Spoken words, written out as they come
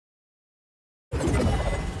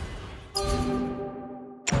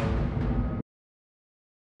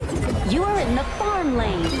the farm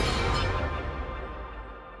lane.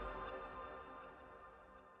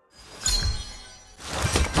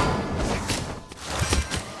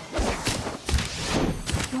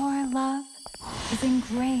 Your love is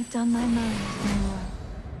engraved on my mind, Noah.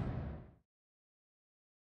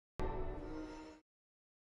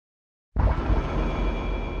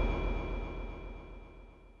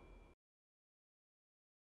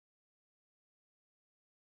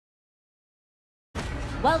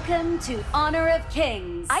 Welcome to Honor of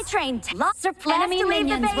Kings. I trained lots of enemy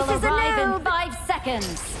minions will arrive in 5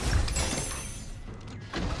 seconds.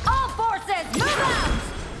 All forces, move out!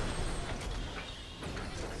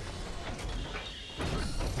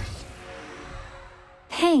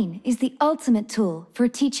 Pain is the ultimate tool for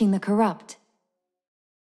teaching the corrupt.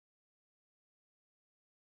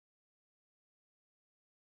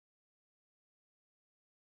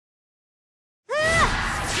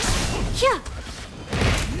 Yeah.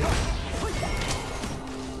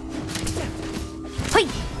 Hey.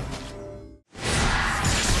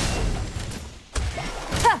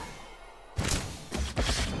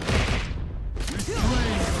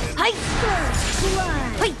 Hey. First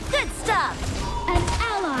blood. Hey, good stuff. An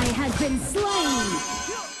ally has been slain.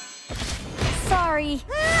 Sorry,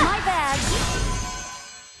 my bad.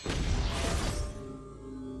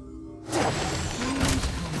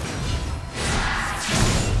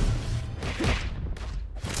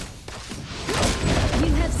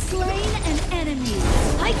 You have slain an enemy.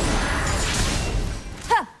 Hi.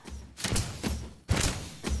 Ha.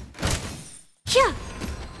 Yeah.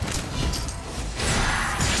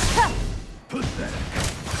 Ha. Pathetic.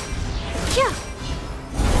 Yeah.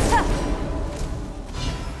 Ha.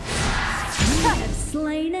 You have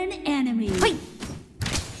slain an enemy. Wait.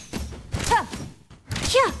 Ha.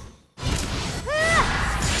 Yeah.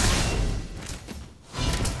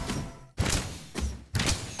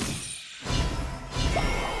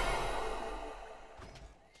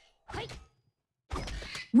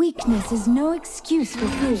 Weakness is no excuse for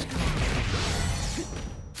fear.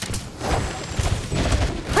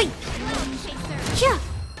 Hey! Yeah!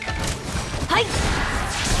 Hey!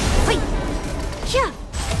 Hey! Yeah!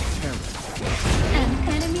 An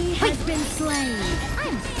enemy has been slain.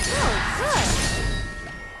 I'm so good.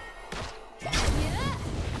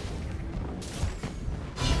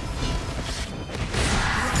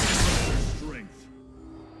 Strength.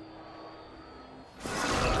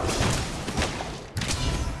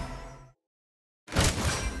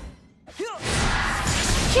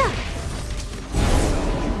 Yeah!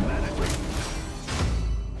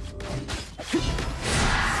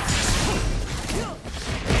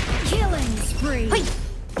 Killing spree! Hey.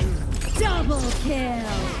 Double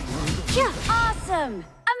kill! Yeah! Awesome!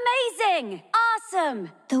 Amazing! Awesome!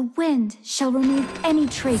 The wind shall remove any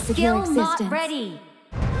trace of your Still existence. not ready!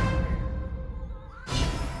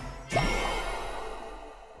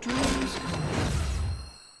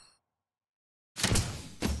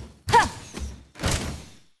 Ha!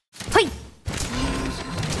 Hey!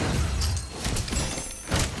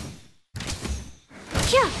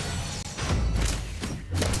 Yeah!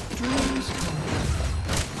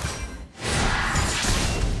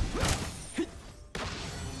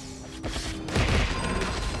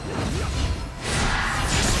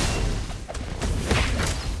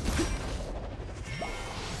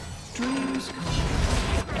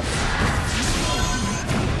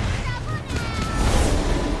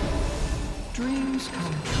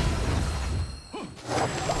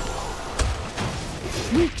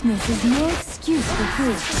 Weakness is no excuse for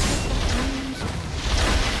fear.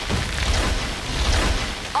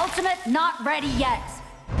 Ultimate not ready yet!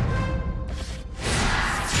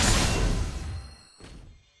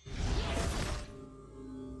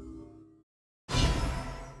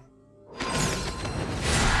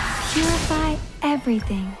 Purify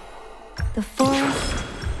everything. The forest,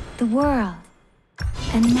 the world,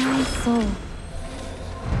 and my soul.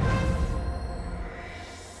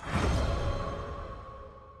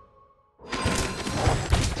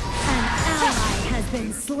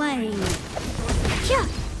 Been slain. Yeah.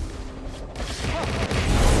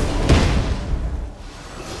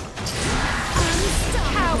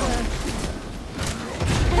 Tower.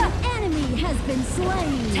 An enemy has been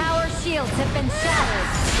slain. Tower shields have been shattered.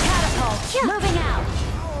 Catapult. Yeah. Moving out.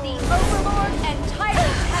 The Overlord and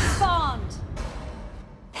Tyrant have spawned.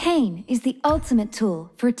 Pain is the ultimate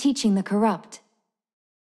tool for teaching the corrupt.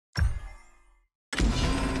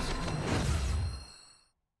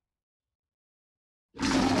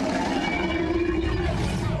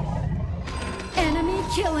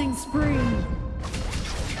 Killing spree.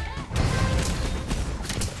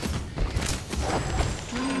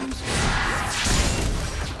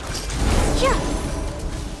 Yeah.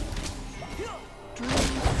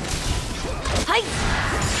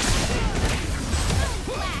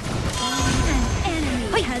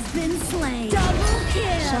 slain. Double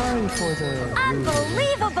kill. Sorry for the...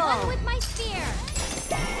 Unbelievable. One with my spear.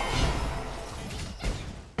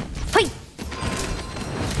 Hey.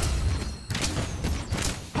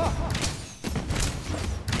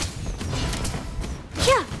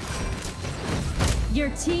 Yeah. Your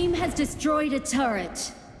team has destroyed a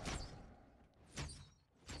turret.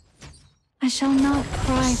 I shall not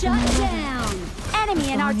cry for my Shut lover. down.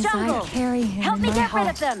 Enemy in our As long as I jungle. carry him Help in me my get rid heart.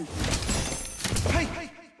 of them.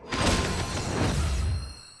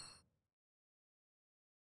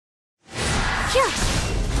 Yeah.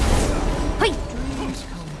 Hey.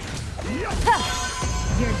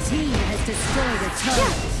 Your team has destroyed a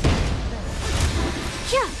turret.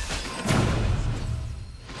 Yeah.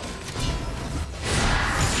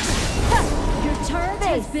 Your turret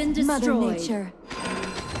has been destroyed. Mother Nature.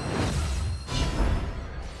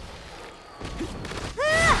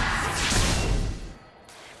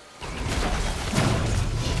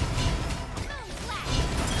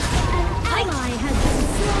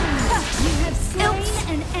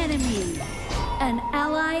 An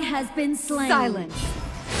ally has been slain. Silence.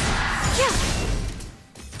 Yeah.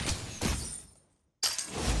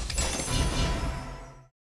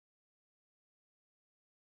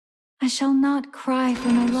 I shall not cry for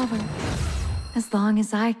my lover, as long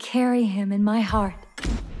as I carry him in my heart.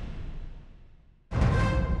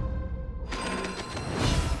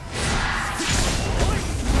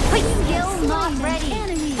 Skill not ready.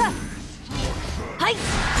 Enemy. Hi.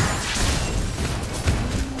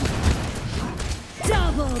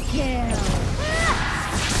 Double kill!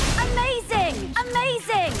 Amazing!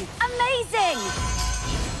 Amazing! Amazing!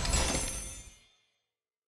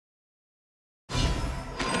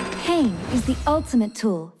 Pain is the ultimate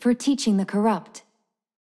tool for teaching the corrupt.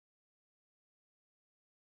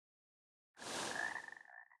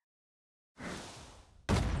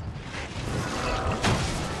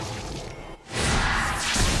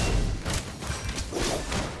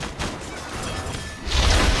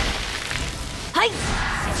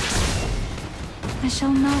 I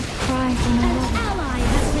shall not cry for my lover. An ally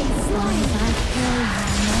has been As long as I carry him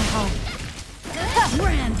in my heart.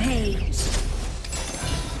 Rampage!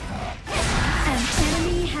 An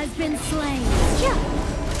enemy has been slain.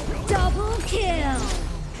 Double kill!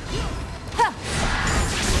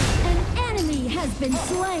 An enemy has been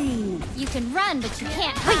slain. You can run, but you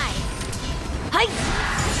can't hide.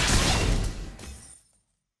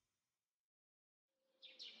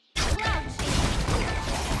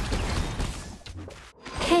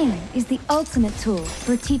 Pain is the ultimate tool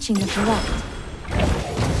for teaching the corrupt.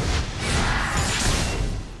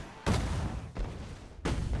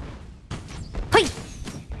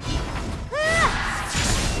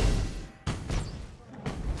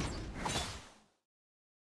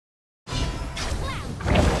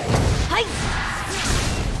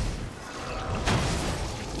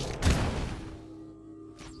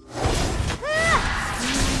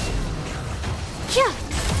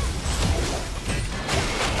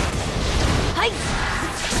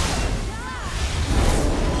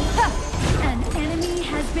 An enemy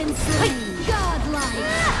has been slain. Godlike!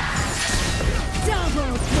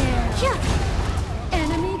 Double kill!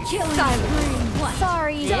 Enemy killing spree. What?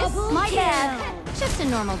 Sorry, Double my kill. bad. Just a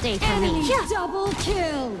normal day for Enemy me. double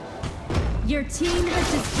kill! Your team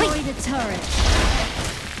has destroyed a turret.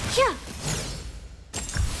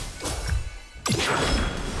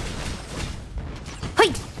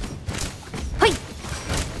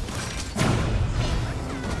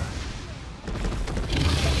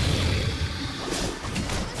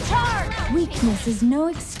 Weakness is no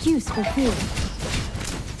excuse for fear.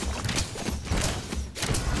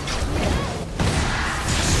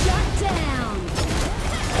 Shut down!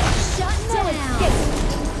 Shut down!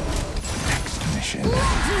 Next mission.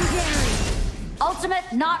 Legendary!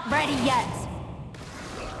 Ultimate not ready yet.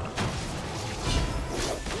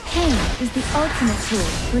 Pain is the ultimate tool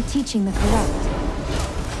for teaching the corrupt.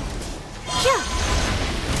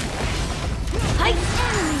 An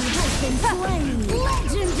enemy has been slain.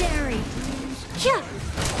 Legendary!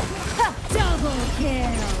 Double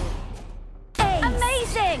kill! Ace.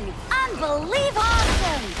 Amazing! Unbelievable!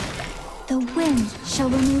 Awesome! The wind shall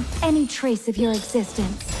remove any trace of your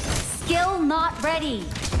existence. Skill not ready.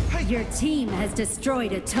 Your team has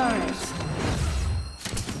destroyed a turret.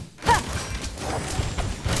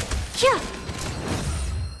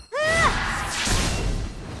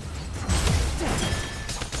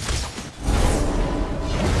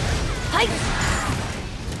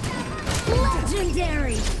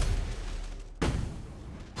 Legendary!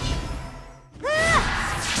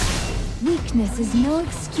 Weakness is no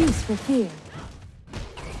excuse for fear.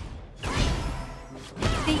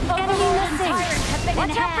 The enemy and tyrant have Weapon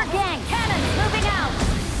in hand. For gang. Cannons moving out.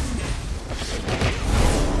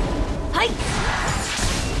 Hi.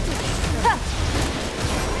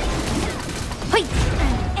 An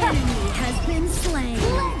enemy has been slain.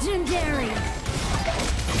 Legendary.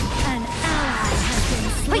 An ally has been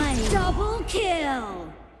slain. Double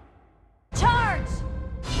kill. Charge.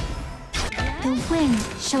 The wind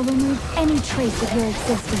shall remove any trace of your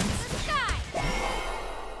existence.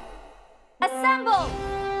 Assemble.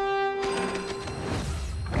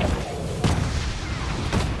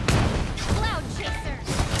 Cloud chaser.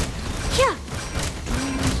 Yeah.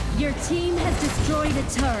 Your team has destroyed a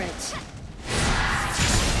turret.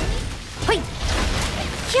 Wait.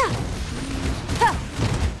 Yeah. Huh.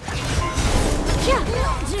 Yeah.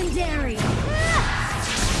 Legendary.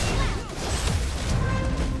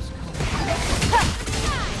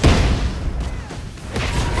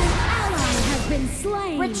 An ally has been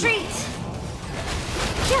slain. Retreat.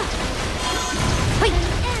 Yeah. Wait.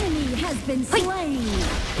 An enemy has been slain.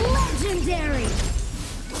 Legendary.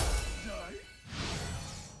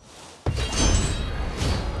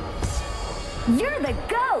 You're the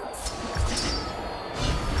goat.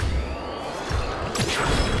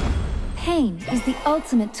 Pain is the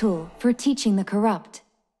ultimate tool for teaching the corrupt.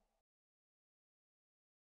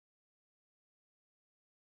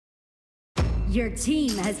 Your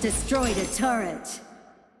team has destroyed a turret.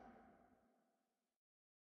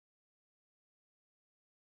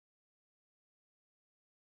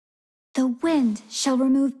 The wind shall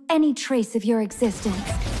remove any trace of your existence.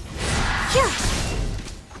 Yeah.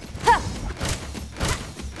 Ha.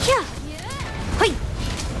 Yeah. Hey.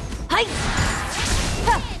 Hi.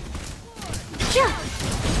 Ha. Yeah.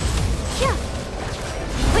 Yeah.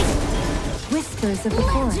 Wait. Whispers of the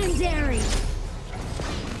forest. Legendary.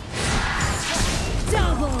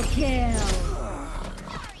 Double kill.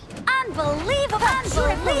 Unbelievable.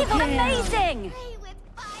 Unbelievable. Amazing.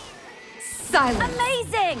 Silence.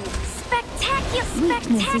 Amazing. Spectacular.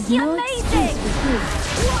 Weakness is no Amazing. excuse for you.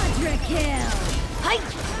 Quadrakill. Hi.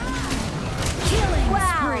 Killing Wow.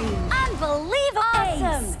 spree. Unbelievable.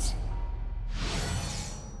 Awesome.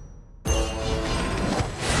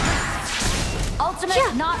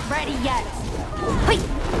 Ultimate not ready yet. Wait.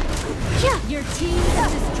 Yeah. Your team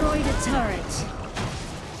has destroyed a turret.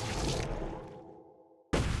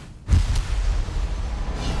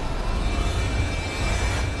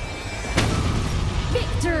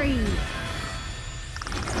 Victory!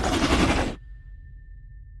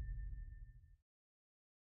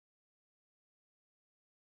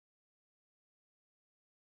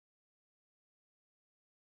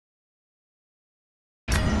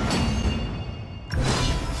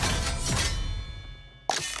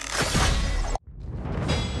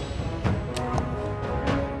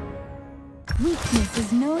 Weakness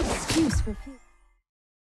is no excuse for fear.